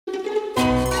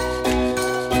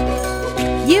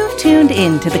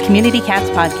tuned in to the Community Cats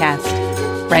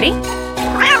podcast. Ready?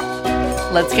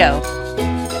 Let's go.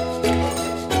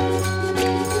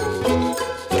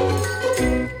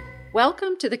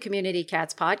 Welcome to the Community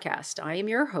Cats podcast. I am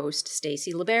your host,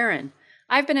 Stacy LeBaron.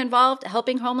 I've been involved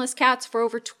helping homeless cats for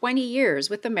over 20 years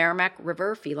with the Merrimack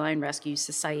River Feline Rescue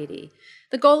Society.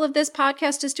 The goal of this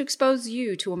podcast is to expose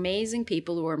you to amazing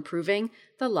people who are improving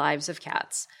the lives of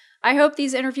cats. I hope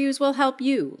these interviews will help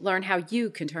you learn how you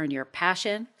can turn your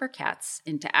passion for cats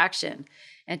into action.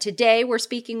 And today we're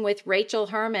speaking with Rachel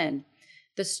Herman.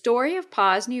 The story of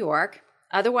PAWS New York,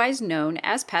 otherwise known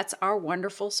as Pets Are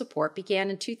Wonderful Support,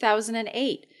 began in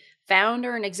 2008.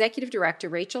 Founder and executive director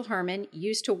Rachel Herman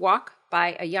used to walk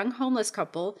by a young homeless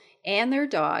couple and their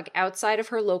dog outside of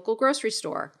her local grocery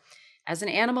store. As an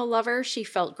animal lover, she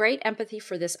felt great empathy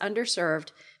for this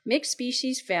underserved,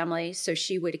 mixed-species family, so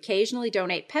she would occasionally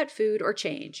donate pet food or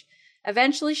change.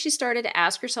 Eventually, she started to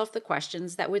ask herself the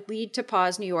questions that would lead to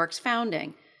PAWS New York's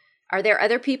founding. Are there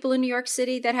other people in New York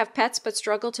City that have pets but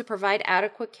struggle to provide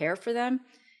adequate care for them?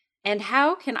 And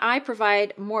how can I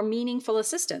provide more meaningful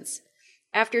assistance?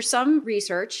 After some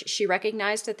research, she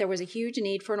recognized that there was a huge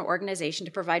need for an organization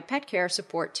to provide pet care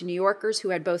support to New Yorkers who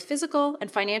had both physical and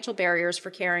financial barriers for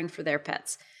caring for their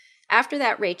pets. After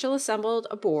that, Rachel assembled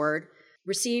a board,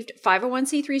 received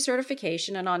 501c3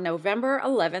 certification, and on November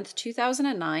 11th,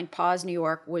 2009, PAWS New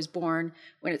York was born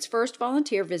when its first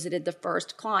volunteer visited the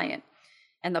first client.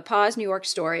 And the PAWS New York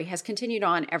story has continued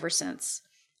on ever since.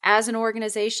 As an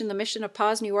organization, the mission of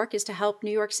PAWS New York is to help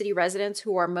New York City residents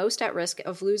who are most at risk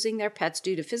of losing their pets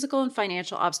due to physical and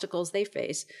financial obstacles they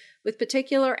face, with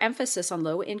particular emphasis on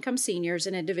low-income seniors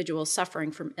and individuals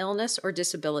suffering from illness or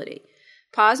disability.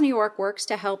 PAWS New York works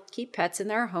to help keep pets in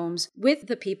their homes with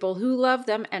the people who love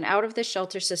them and out of the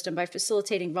shelter system by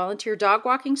facilitating volunteer dog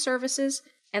walking services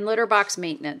and litter box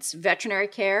maintenance, veterinary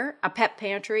care, a pet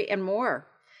pantry, and more.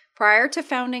 Prior to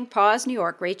founding PAWS New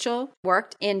York, Rachel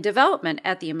worked in development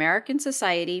at the American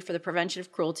Society for the Prevention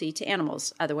of Cruelty to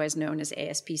Animals, otherwise known as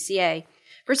ASPCA,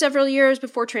 for several years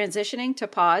before transitioning to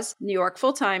PAWS New York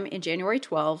full-time in January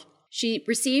 12. She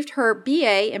received her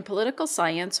BA in Political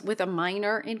Science with a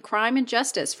minor in Crime and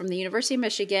Justice from the University of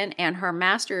Michigan and her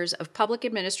Master's of Public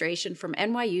Administration from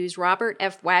NYU's Robert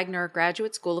F. Wagner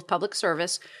Graduate School of Public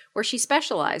Service, where she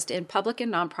specialized in public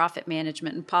and nonprofit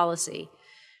management and policy.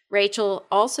 Rachel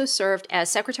also served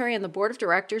as secretary on the board of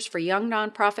directors for Young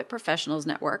Nonprofit Professionals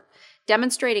Network,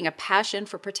 demonstrating a passion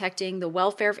for protecting the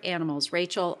welfare of animals.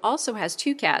 Rachel also has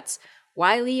two cats,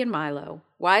 Wiley and Milo.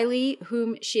 Wiley,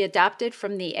 whom she adopted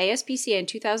from the ASPCA in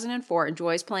 2004,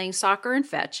 enjoys playing soccer and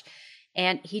fetch,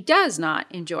 and he does not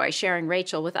enjoy sharing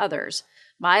Rachel with others.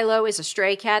 Milo is a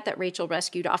stray cat that Rachel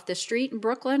rescued off the street in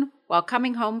Brooklyn while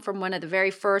coming home from one of the very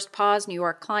first PAWS New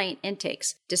York client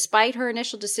intakes. Despite her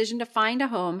initial decision to find a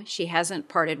home, she hasn't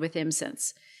parted with him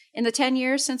since. In the 10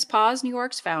 years since PAWS New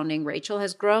York's founding, Rachel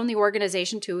has grown the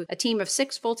organization to a team of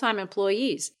 6 full-time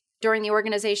employees. During the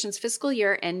organization's fiscal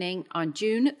year ending on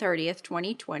June 30th,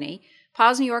 2020,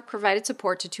 PAWS New York provided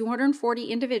support to 240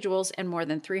 individuals and more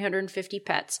than 350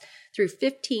 pets through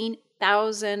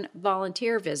 15,000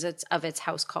 volunteer visits of its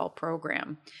house call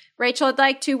program. Rachel, I'd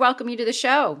like to welcome you to the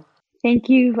show. Thank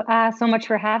you so much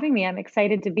for having me. I'm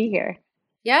excited to be here.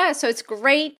 Yeah, so it's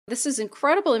great. This is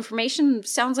incredible information.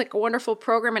 Sounds like a wonderful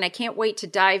program, and I can't wait to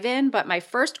dive in. But my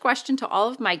first question to all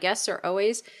of my guests are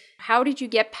always, how did you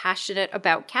get passionate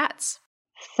about cats?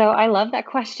 So I love that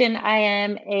question. I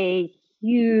am a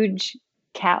huge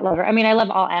cat lover. I mean, I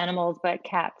love all animals, but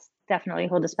cats definitely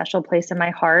hold a special place in my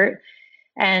heart.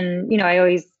 And, I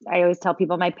always tell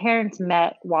people my parents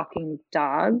met walking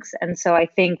dogs. And so I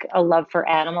think a love for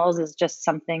animals is just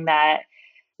something that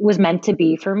was meant to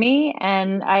be for me.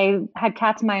 And I had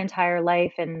cats my entire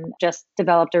life and just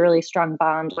developed a really strong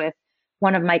bond with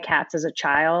one of my cats as a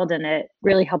child. And it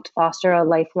really helped foster a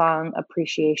lifelong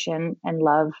appreciation and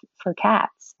love for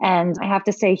cats. And I have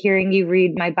to say, hearing you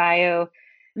read my bio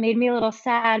made me a little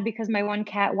sad because my one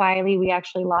cat, Wiley, we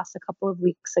actually lost a couple of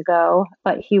weeks ago,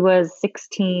 but he was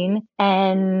 16.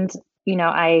 And,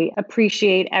 I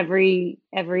appreciate every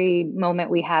moment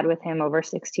we had with him over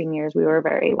 16 years. We were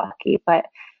very lucky, but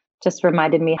just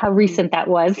reminded me how recent that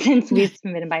was since we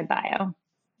submitted my bio.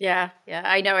 Yeah.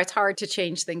 I know it's hard to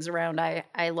change things around.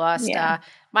 I lost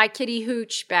my kitty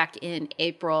Hooch back in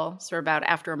April. So about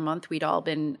after a month, we'd all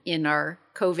been in our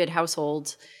COVID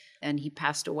households, and he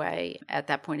passed away at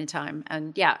that point in time.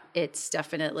 And yeah, it's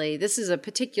definitely, this is a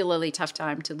particularly tough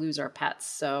time to lose our pets.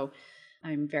 So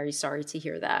I'm very sorry to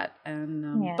hear that.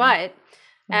 And but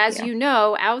as you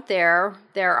know, out there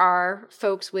are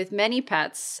folks with many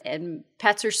pets, and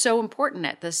pets are so important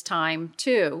at this time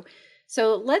too.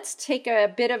 So let's take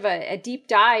a bit of a deep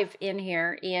dive in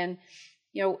here. And,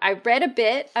 I read a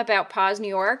bit about PAWS New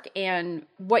York and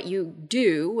what you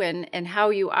do and how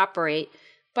you operate.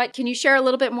 But can you share a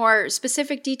little bit more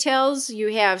specific details?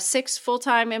 You have 6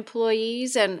 full-time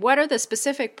employees, and what are the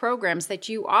specific programs that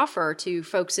you offer to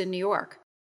folks in New York?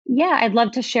 Yeah, I'd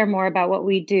love to share more about what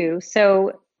we do.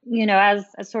 So, as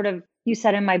sort of you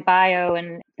said in my bio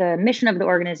and the mission of the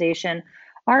organization,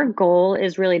 our goal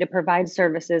is really to provide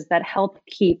services that help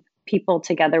keep people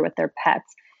together with their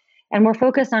pets. And we're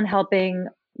focused on helping,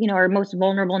 our most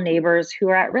vulnerable neighbors who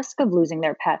are at risk of losing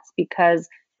their pets because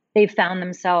they've found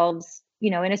themselves,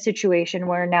 in a situation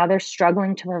where now they're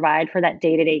struggling to provide for that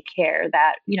day-to-day care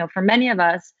that, for many of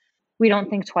us, we don't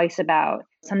think twice about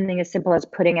something as simple as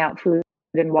putting out food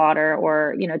and water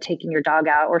or, taking your dog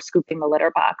out or scooping the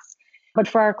litter box. But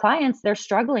for our clients, they're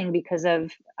struggling because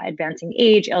of advancing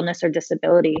age, illness, or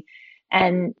disability.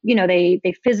 And,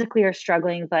 they physically are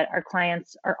struggling, but our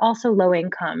clients are also low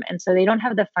income. And so they don't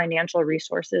have the financial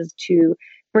resources to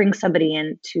bring somebody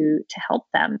in to help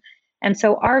them. And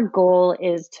so our goal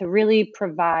is to really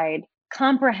provide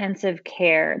comprehensive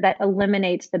care that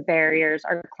eliminates the barriers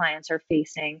our clients are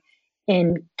facing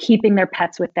in keeping their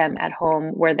pets with them at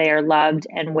home where they are loved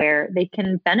and where they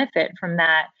can benefit from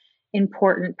that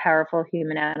important, powerful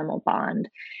human animal bond.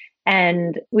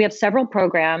 And we have several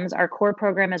programs. Our core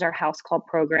program is our house call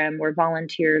program, where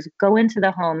volunteers go into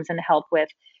the homes and help with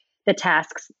the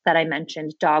tasks that I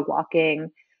mentioned: dog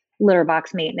walking, litter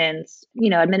box maintenance,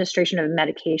 administration of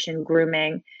medication,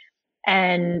 grooming.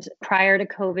 And prior to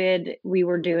COVID, we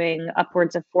were doing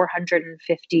upwards of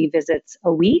 450 visits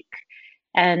a week.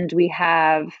 And we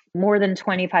have more than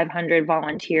 2,500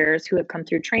 volunteers who have come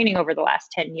through training over the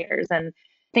last 10 years. And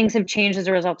things have changed as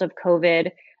a result of COVID.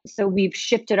 So we've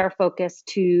shifted our focus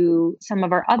to some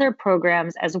of our other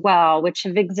programs as well, which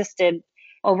have existed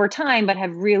over time, but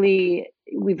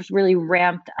we've really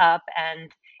ramped up and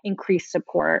increased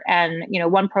support. And,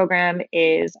 one program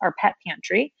is our pet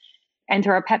pantry. And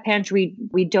through our pet pantry,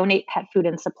 we donate pet food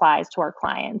and supplies to our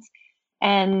clients.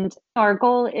 And our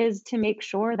goal is to make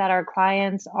sure that our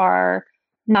clients are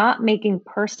not making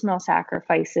personal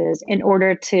sacrifices in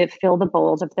order to fill the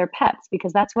bowls of their pets,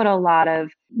 because that's what a lot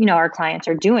of, our clients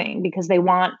are doing because they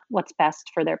want what's best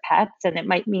for their pets. And it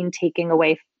might mean taking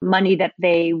away money that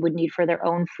they would need for their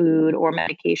own food or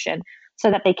medication so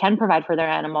that they can provide for their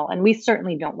animal. And we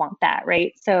certainly don't want that,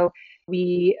 right? So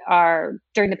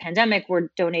during the pandemic, we're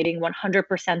donating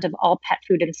 100% of all pet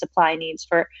food and supply needs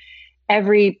for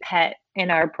every pet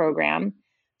in our program.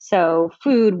 So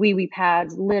food, wee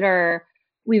pads, litter.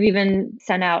 We've even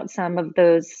sent out some of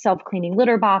those self-cleaning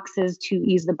litter boxes to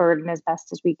ease the burden as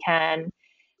best as we can,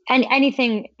 and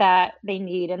anything that they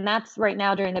need. And that's right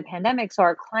now during the pandemic. So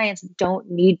our clients don't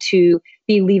need to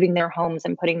be leaving their homes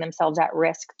and putting themselves at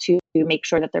risk to make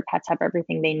sure that their pets have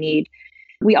everything they need.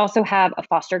 We also have a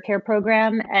foster care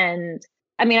program. And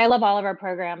I love all of our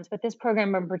programs, but this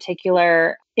program in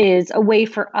particular is a way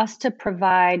for us to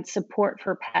provide support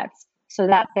for pets so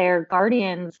that their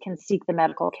guardians can seek the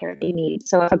medical care they need.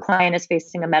 So if a client is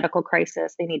facing a medical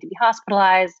crisis, they need to be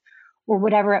hospitalized or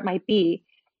whatever it might be,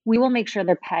 we will make sure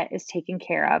their pet is taken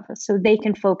care of so they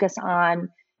can focus on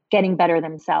getting better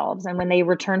themselves. And when they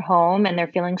return home and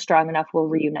they're feeling strong enough, we'll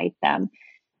reunite them.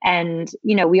 And,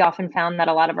 we often found that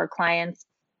a lot of our clients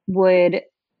would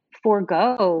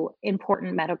forego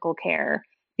important medical care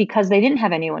because they didn't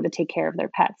have anyone to take care of their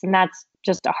pets. And that's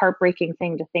just a heartbreaking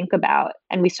thing to think about.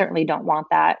 And we certainly don't want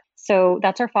that. So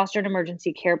that's our foster and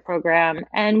emergency care program.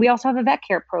 And we also have a vet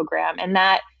care program. And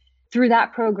through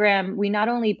that program, we not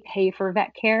only pay for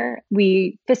vet care,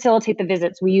 we facilitate the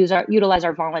visits. We utilize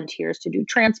our volunteers to do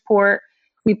transport.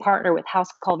 We partner with house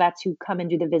call vets who come and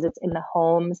do the visits in the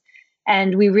homes.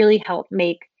 And we really help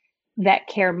make vet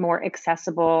care more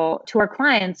accessible to our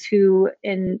clients who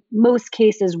in most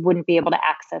cases wouldn't be able to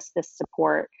access this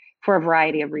support for a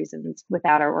variety of reasons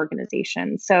without our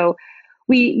organization. So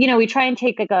we try and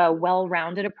take like a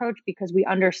well-rounded approach because we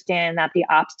understand that the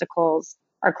obstacles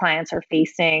our clients are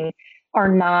facing are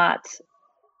not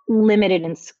limited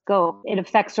in scope. It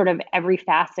affects sort of every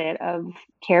facet of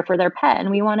care for their pet. And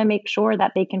we want to make sure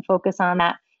that they can focus on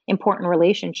that important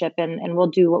relationship and we'll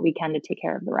do what we can to take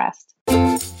care of the rest.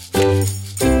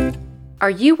 Are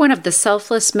you one of the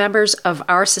selfless members of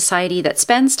our society that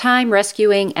spends time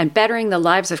rescuing and bettering the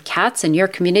lives of cats in your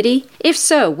community? If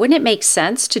so, wouldn't it make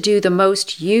sense to do the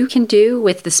most you can do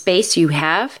with the space you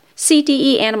have?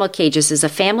 CDE Animal Cages is a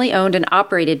family-owned and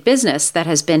operated business that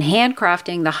has been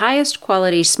handcrafting the highest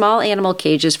quality small animal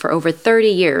cages for over 30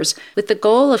 years with the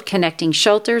goal of connecting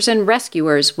shelters and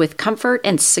rescuers with comfort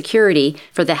and security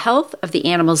for the health of the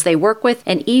animals they work with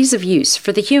and ease of use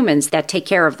for the humans that take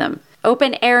care of them.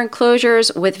 Open-air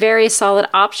enclosures with various solid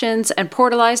options and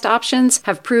portalized options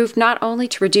have proved not only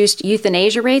to reduce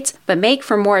euthanasia rates, but make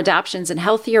for more adoptions and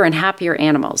healthier and happier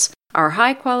animals. Our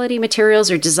high-quality materials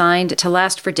are designed to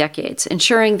last for decades,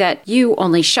 ensuring that you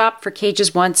only shop for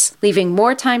cages once, leaving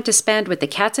more time to spend with the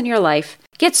cats in your life.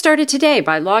 Get started today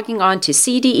by logging on to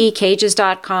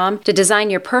cdecages.com to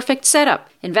design your perfect setup.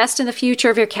 Invest in the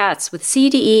future of your cats with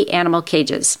CDE Animal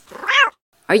Cages.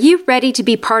 Are you ready to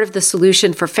be part of the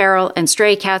solution for feral and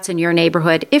stray cats in your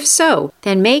neighborhood? If so,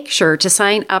 then make sure to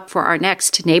sign up for our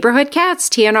next Neighborhood Cats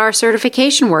TNR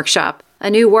certification workshop. A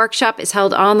new workshop is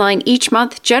held online each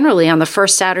month, generally on the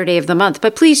first Saturday of the month,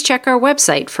 but please check our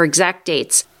website for exact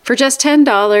dates. For just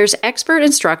 $10, expert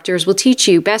instructors will teach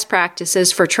you best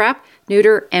practices for trap,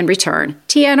 neuter, and return.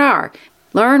 TNR.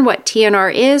 Learn what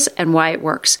TNR is and why it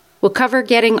works. We'll cover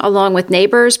getting along with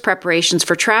neighbors, preparations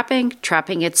for trapping,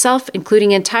 trapping itself, including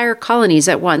entire colonies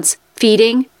at once,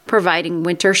 feeding, providing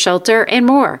winter shelter, and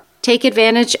more. Take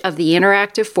advantage of the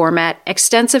interactive format,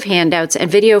 extensive handouts, and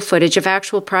video footage of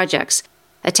actual projects.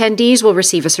 Attendees will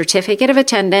receive a certificate of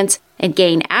attendance and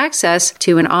gain access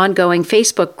to an ongoing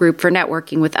Facebook group for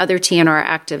networking with other TNR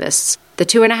activists. The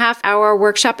 2.5-hour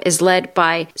workshop is led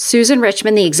by Susan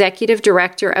Richmond, the Executive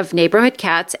Director of Neighborhood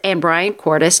Cats, and Brian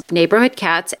Cordes, Neighborhood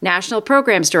Cats National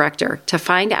Programs Director. To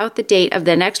find out the date of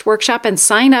the next workshop and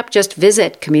sign up, just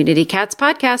visit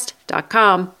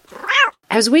communitycatspodcast.com.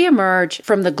 As we emerge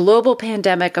from the global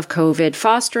pandemic of COVID,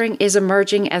 fostering is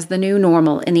emerging as the new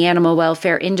normal in the animal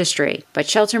welfare industry. But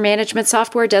shelter management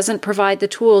software doesn't provide the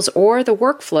tools or the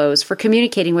workflows for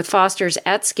communicating with fosters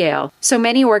at scale, so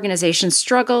many organizations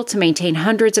struggle to maintain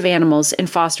hundreds of animals in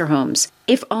foster homes.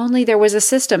 If only there was a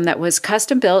system that was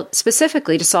custom-built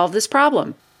specifically to solve this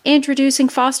problem. Introducing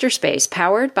Foster Space,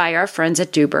 powered by our friends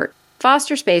at Dubert.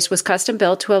 Foster Space was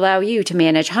custom-built to allow you to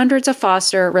manage hundreds of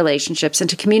foster relationships and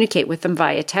to communicate with them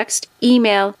via text,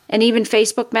 email, and even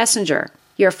Facebook Messenger.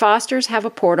 Your fosters have a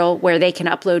portal where they can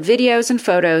upload videos and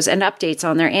photos and updates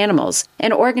on their animals,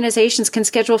 and organizations can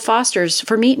schedule fosters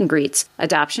for meet and greets,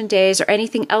 adoption days, or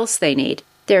anything else they need.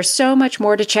 There's so much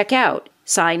more to check out.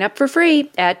 Sign up for free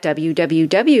at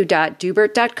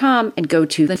www.dubert.com and go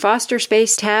to the Foster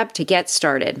Space tab to get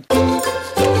started.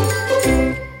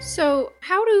 So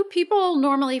how do people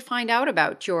normally find out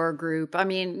about your group? I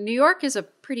mean, New York is a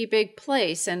pretty big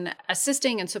place, and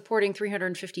assisting and supporting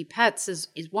 350 pets is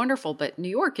wonderful, but New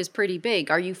York is pretty big.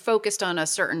 Are you focused on a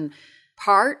certain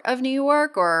part of New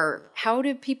York, or how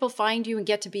do people find you and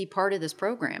get to be part of this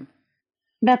program?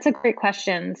 That's a great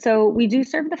question. So we do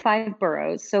serve the 5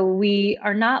 boroughs. So we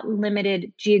are not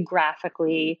limited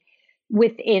geographically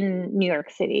within New York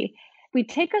City. We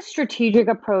take a strategic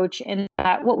approach in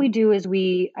that what we do is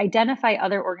we identify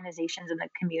other organizations in the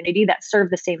community that serve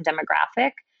the same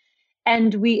demographic,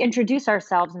 and we introduce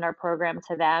ourselves and our program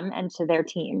to them and to their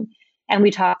team. And we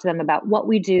talk to them about what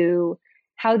we do,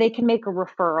 how they can make a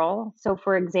referral. So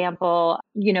for example,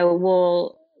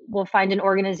 we'll find an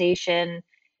organization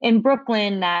in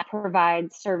Brooklyn that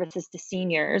provides services to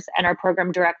seniors, and our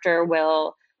program director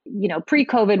will,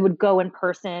 pre-COVID would go in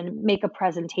person, make a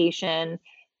presentation,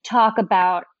 talk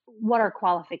about what our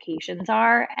qualifications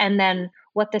are, and then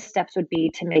what the steps would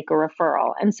be to make a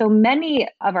referral. And so many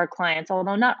of our clients,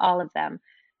 although not all of them,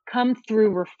 come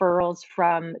through referrals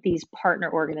from these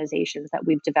partner organizations that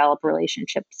we've developed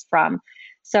relationships from.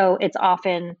 So it's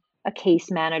often a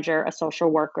case manager, a social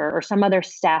worker, or some other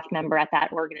staff member at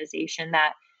that organization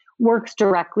that works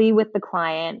directly with the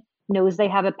client, knows they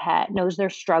have a pet, knows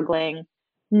they're struggling,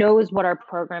 knows what our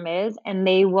program is, and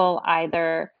they will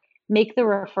either make the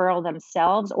referral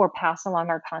themselves or pass along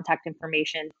our contact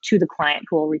information to the client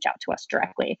who will reach out to us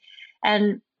directly.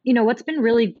 And, what's been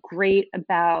really great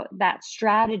about that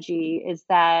strategy is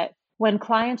that when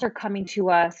clients are coming to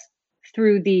us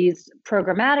through these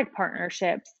programmatic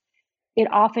partnerships,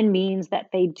 it often means that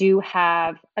they do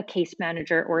have a case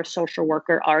manager or a social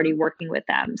worker already working with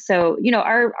them. So,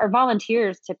 our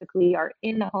volunteers typically are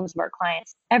in the homes of our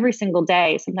clients every single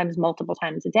day, sometimes multiple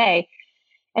times a day.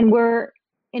 And we're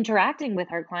interacting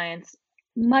with our clients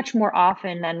much more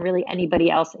often than really anybody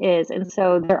else is. And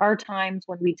so there are times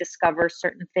when we discover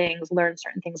certain things, learn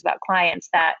certain things about clients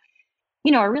that,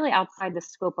 are really outside the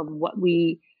scope of what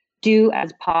we do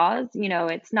as PAWS.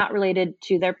 It's not related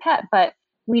to their pet, but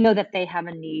we know that they have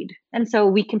a need. And so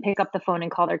we can pick up the phone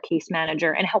and call their case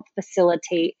manager and help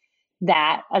facilitate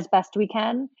that as best we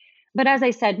can. But as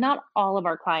I said, not all of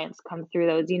our clients come through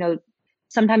those.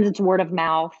 Sometimes it's word of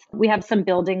mouth. We have some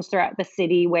buildings throughout the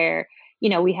city where,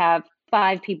 we have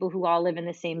 5 people who all live in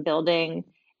the same building,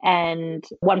 and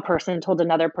one person told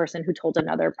another person who told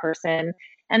another person.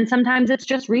 And sometimes it's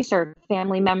just research.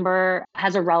 Family member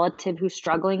has a relative who's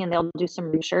struggling and they'll do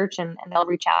some research and they'll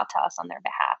reach out to us on their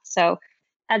behalf. So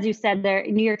as you said,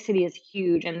 New York City is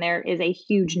huge and there is a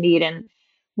huge need. And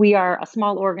we are a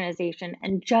small organization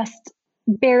and just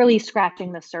barely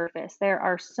scratching the surface. There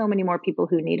are so many more people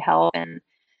who need help. And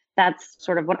that's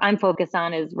sort of what I'm focused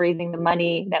on, is raising the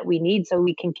money that we need so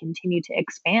we can continue to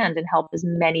expand and help as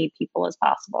many people as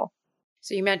possible.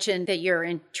 So you mentioned that you're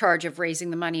in charge of raising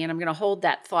the money, and I'm going to hold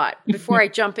that thought. Before I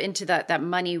jump into that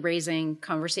money raising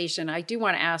conversation, I do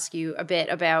want to ask you a bit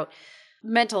about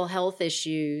mental health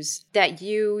issues that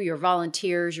you, your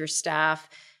volunteers, your staff,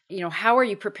 how are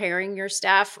you preparing your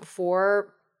staff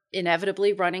for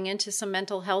inevitably running into some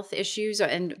mental health issues,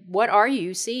 and what are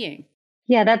you seeing?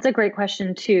 Yeah, that's a great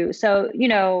question too. So,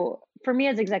 for me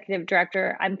as executive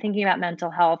director, I'm thinking about mental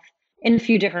health in a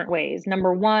few different ways.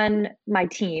 Number one, my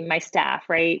team, my staff,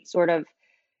 right? Sort of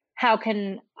how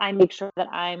can I make sure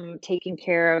that I'm taking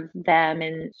care of them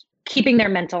and keeping their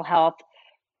mental health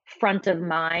front of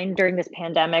mind during this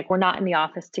pandemic? We're not in the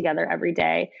office together every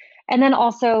day. And then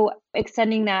also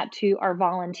extending that to our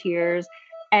volunteers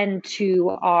and to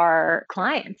our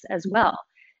clients as well.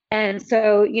 And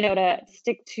so, to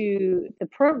stick to the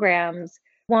programs,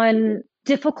 one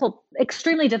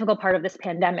extremely difficult part of this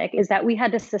pandemic is that we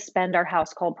had to suspend our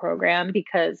house call program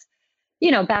because,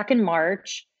 back in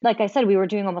March, like I said, we were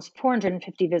doing almost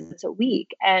 450 visits a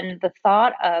week. And the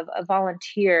thought of a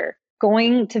volunteer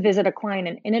going to visit a client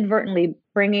and inadvertently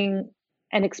bringing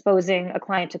and exposing a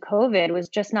client to COVID was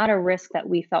just not a risk that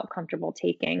we felt comfortable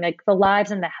taking. Like, the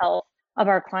lives and the health of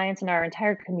our clients and our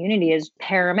entire community is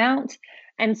paramount.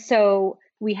 And so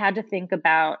we had to think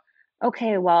about,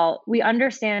 okay, well, we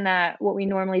understand that what we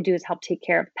normally do is help take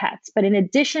care of pets. But in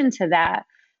addition to that,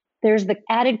 there's the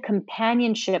added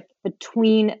companionship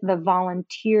between the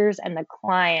volunteers and the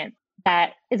client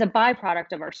that is a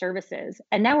byproduct of our services.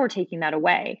 And now we're taking that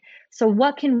away. So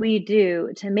what can we do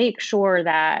to make sure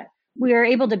that we are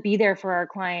able to be there for our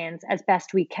clients as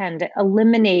best we can to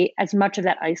eliminate as much of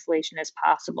that isolation as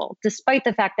possible, despite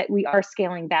the fact that we are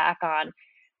scaling back on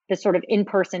this sort of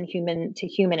in-person human to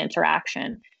human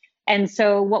interaction? And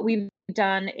so what we've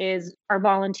done is our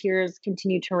volunteers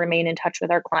continue to remain in touch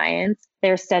with our clients.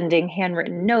 They're sending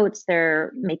handwritten notes,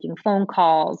 they're making phone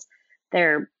calls,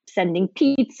 they're sending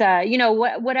pizza,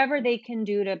 whatever they can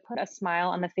do to put a smile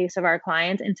on the face of our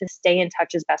clients and to stay in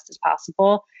touch as best as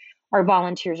possible. Our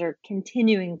volunteers are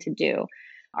continuing to do.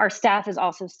 Our staff is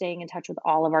also staying in touch with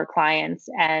all of our clients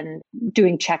and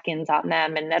doing check-ins on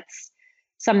them. And that's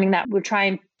something that we're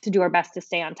trying to do our best to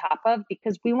stay on top of,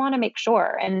 because we want to make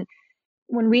sure. And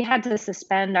when we had to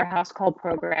suspend our house call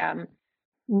program,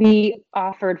 we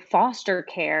offered foster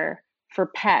care for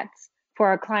pets for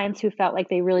our clients who felt like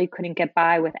they really couldn't get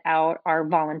by without our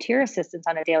volunteer assistance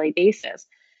on a daily basis.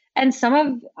 And some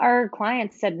of our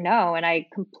clients said no, and I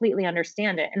completely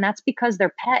understand it. And that's because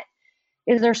their pet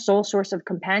is their sole source of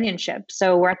companionship.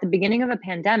 So we're at the beginning of a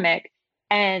pandemic,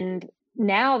 and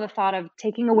now the thought of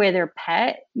taking away their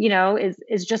pet,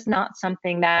 is just not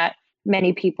something that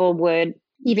many people would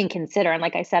even consider. And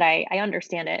like I said, I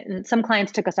understand it. And some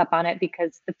clients took us up on it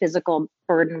because the physical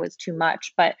burden was too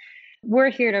much. But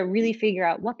we're here to really figure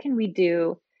out what can we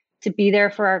do to be there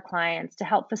for our clients, to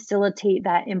help facilitate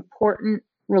that important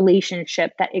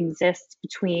relationship that exists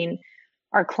between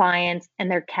our clients and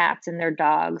their cats and their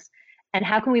dogs. And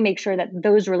how can we make sure that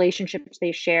those relationships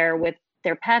they share with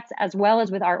their pets, as well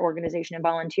as with our organization and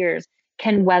volunteers,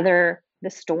 can weather the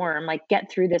storm, like get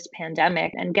through this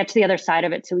pandemic and get to the other side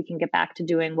of it so we can get back to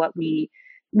doing what we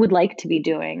would like to be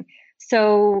doing.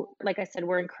 So, like I said,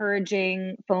 we're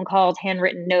encouraging phone calls,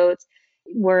 handwritten notes.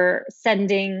 We're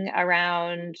sending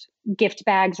around gift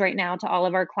bags right now to all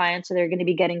of our clients. So they're going to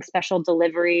be getting special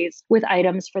deliveries with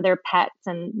items for their pets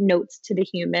and notes to the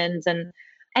humans, and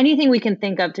anything we can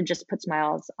think of to just put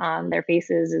smiles on their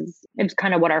faces is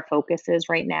kind of what our focus is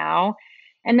right now.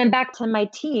 And then back to my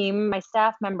team, my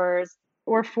staff members,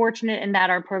 we're fortunate in that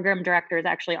our program director is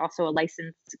actually also a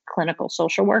licensed clinical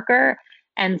social worker.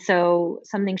 And so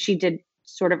something she did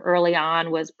sort of early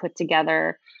on was put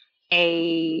together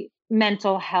a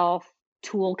mental health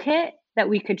toolkit that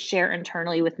we could share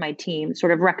internally with my team,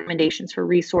 sort of recommendations for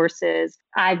resources.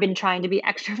 I've been trying to be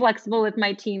extra flexible with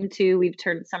my team too. We've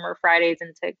turned summer Fridays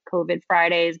into COVID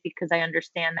Fridays because I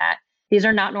understand that these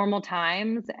are not normal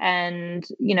times. And,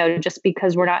 just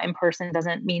because we're not in person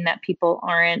doesn't mean that people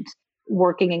aren't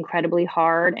working incredibly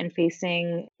hard and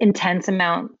facing intense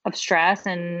amount of stress.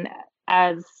 And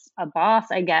as a boss,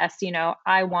 I guess,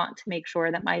 I want to make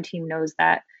sure that my team knows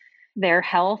that their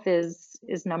health is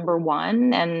number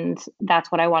one. And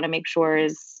that's what I want to make sure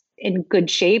is in good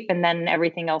shape. And then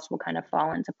everything else will kind of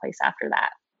fall into place after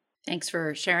that. Thanks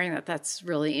for sharing that. That's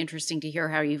really interesting to hear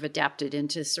how you've adapted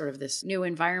into sort of this new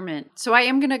environment. So I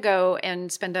am going to go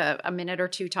and spend a minute or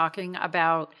two talking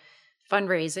about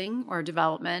fundraising or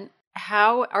development.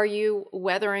 How are you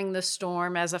weathering the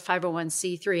storm as a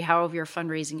 501c3? How have your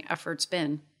fundraising efforts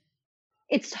been?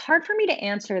 It's hard for me to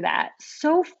answer that.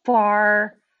 So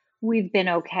far, we've been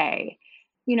okay.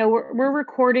 We're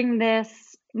recording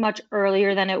this much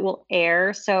earlier than it will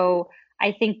air. So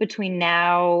I think between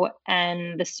now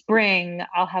and the spring,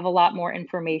 I'll have a lot more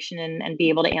information and be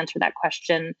able to answer that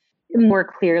question more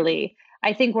clearly.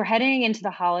 I think we're heading into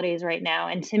the holidays right now.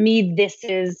 And to me, this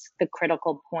is the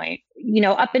critical point.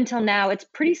 Up until now, it's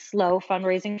pretty slow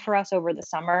fundraising for us over the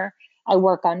summer. I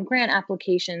work on grant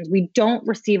applications. We don't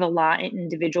receive a lot in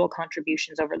individual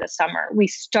contributions over the summer. We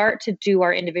start to do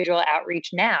our individual outreach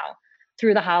now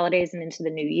through the holidays and into the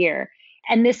new year.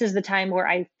 And this is the time where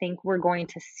I think we're going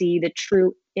to see the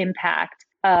true impact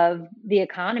of the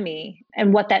economy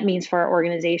and what that means for our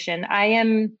organization. I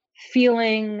am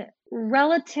feeling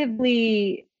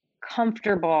relatively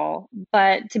comfortable,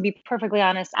 but to be perfectly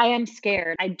honest, I am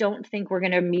scared. I don't think we're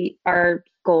going to meet our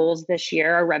goals this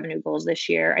year, our revenue goals this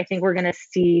year. I think we're going to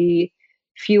see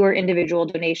fewer individual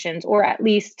donations, or at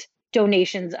least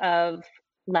donations of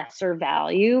lesser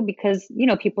value, because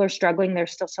people are struggling.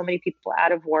 There's still so many people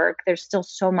out of work. There's still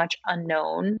so much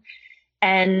unknown.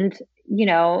 And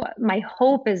my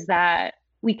hope is that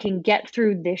we can get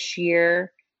through this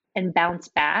year and bounce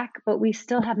back, but we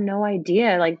still have no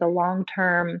idea like the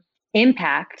long-term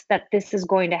impact that this is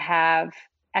going to have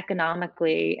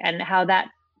economically, and how that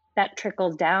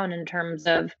trickles down in terms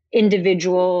of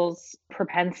individuals'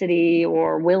 propensity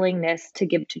or willingness to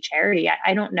give to charity.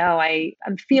 I don't know.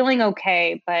 I'm feeling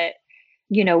okay, but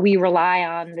we rely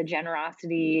on the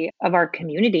generosity of our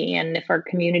community. And if our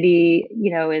community,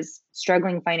 is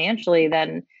struggling financially,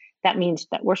 then that means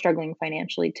that we're struggling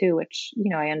financially too, which,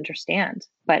 I understand.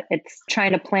 But it's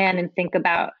trying to plan and think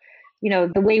about,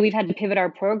 the way we've had to pivot our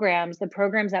programs. The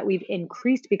programs that we've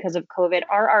increased because of COVID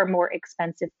are our more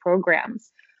expensive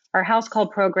programs. Our house call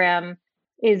program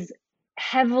is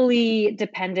heavily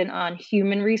dependent on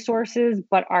human resources,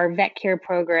 but our vet care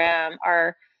program,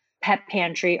 our pet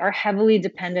pantry are heavily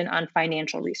dependent on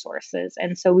financial resources.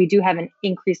 And so we do have an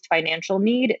increased financial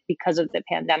need because of the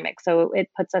pandemic. So it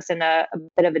puts us in a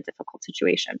bit of a difficult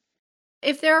situation.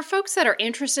 If there are folks that are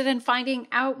interested in finding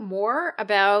out more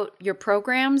about your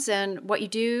programs and what you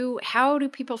do, how do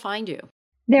people find you?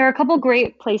 There are a couple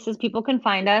great places people can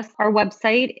find us. Our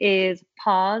website is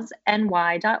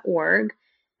pawsny.org.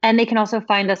 And they can also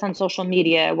find us on social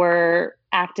media. We're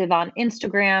active on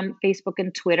Instagram, Facebook,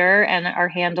 and Twitter, and our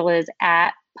handle is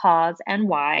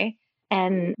 @PAWSNY.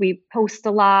 And we post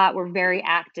a lot. We're very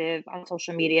active on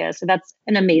social media. So that's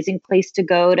an amazing place to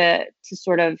go to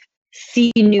sort of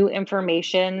see new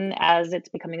information as it's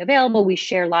becoming available. We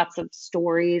share lots of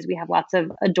stories. We have lots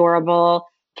of adorable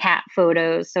cat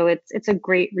photos. So it's a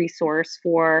great resource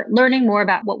for learning more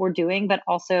about what we're doing, but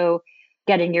also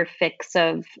getting your fix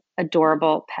of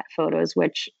adorable pet photos,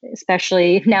 which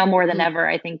especially now more than ever,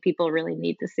 I think people really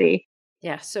need to see.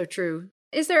 Yeah, so true.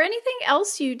 Is there anything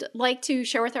else you'd like to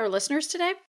share with our listeners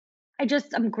today?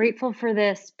 I'm grateful for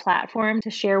this platform to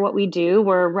share what we do.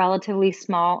 We're a relatively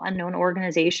small, unknown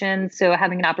organization. So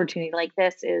having an opportunity like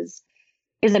this is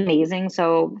amazing.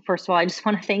 So first of all, I just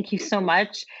want to thank you so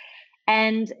much.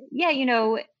 And yeah,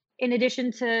 in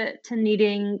addition to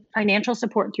needing financial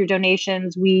support through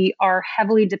donations, we are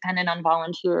heavily dependent on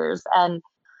volunteers. And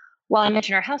while I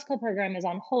mentioned our house call program is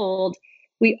on hold,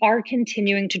 we are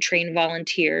continuing to train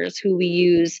volunteers who we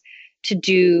use to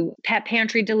do pet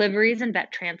pantry deliveries and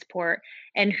vet transport,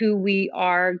 and who we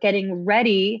are getting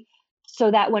ready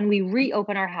so that when we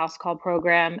reopen our house call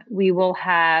program, we will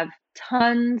have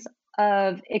tons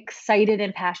of excited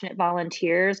and passionate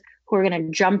volunteers who are going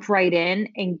to jump right in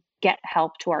and get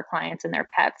help to our clients and their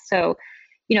pets. So,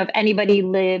 if anybody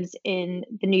lives in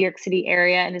the New York City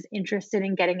area and is interested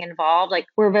in getting involved, like,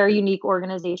 we're a very unique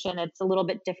organization. It's a little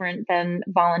bit different than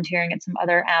volunteering at some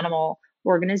other animal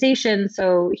organizations.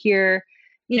 So here,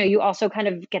 you also kind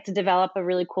of get to develop a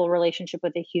really cool relationship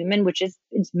with a human, which is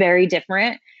it's very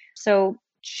different. So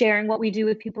sharing what we do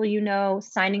with people,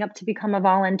 signing up to become a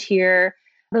volunteer,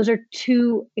 those are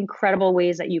two incredible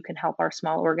ways that you can help our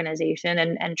small organization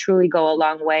and truly go a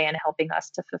long way in helping us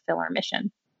to fulfill our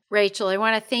mission. Rachel, I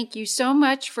want to thank you so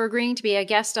much for agreeing to be a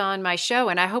guest on my show,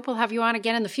 and I hope we'll have you on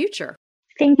again in the future.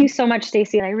 Thank you so much,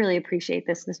 Stacey. I really appreciate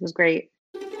this. This was great.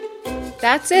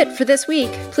 That's it for this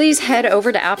week. Please head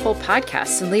over to Apple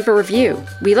Podcasts and leave a review.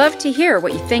 We love to hear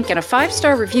what you think, and a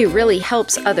 5-star review really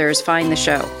helps others find the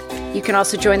show. You can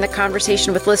also join the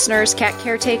conversation with listeners, cat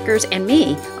caretakers, and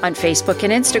me on Facebook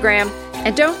and Instagram.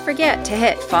 And don't forget to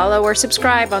hit follow or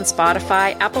subscribe on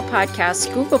Spotify, Apple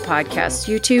Podcasts, Google Podcasts,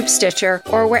 YouTube, Stitcher,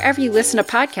 or wherever you listen to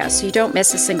podcasts so you don't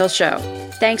miss a single show.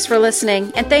 Thanks for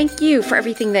listening, and thank you for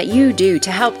everything that you do to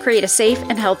help create a safe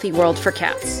and healthy world for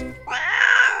cats.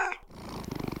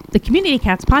 The Community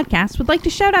Cats podcast would like to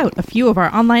shout out a few of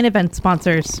our online event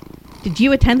sponsors. Did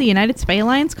you attend the United Spay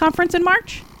Alliance conference in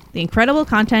March? The incredible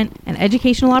content and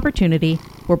educational opportunity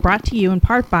were brought to you in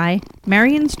part by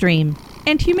Marion's Dream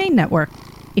and Humane Network.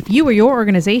 If you or your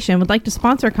organization would like to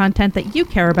sponsor content that you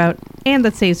care about and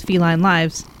that saves feline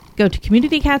lives, go to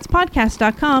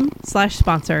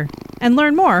communitycatspodcast.com/sponsor and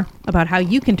learn more about how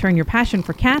you can turn your passion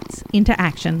for cats into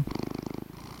action.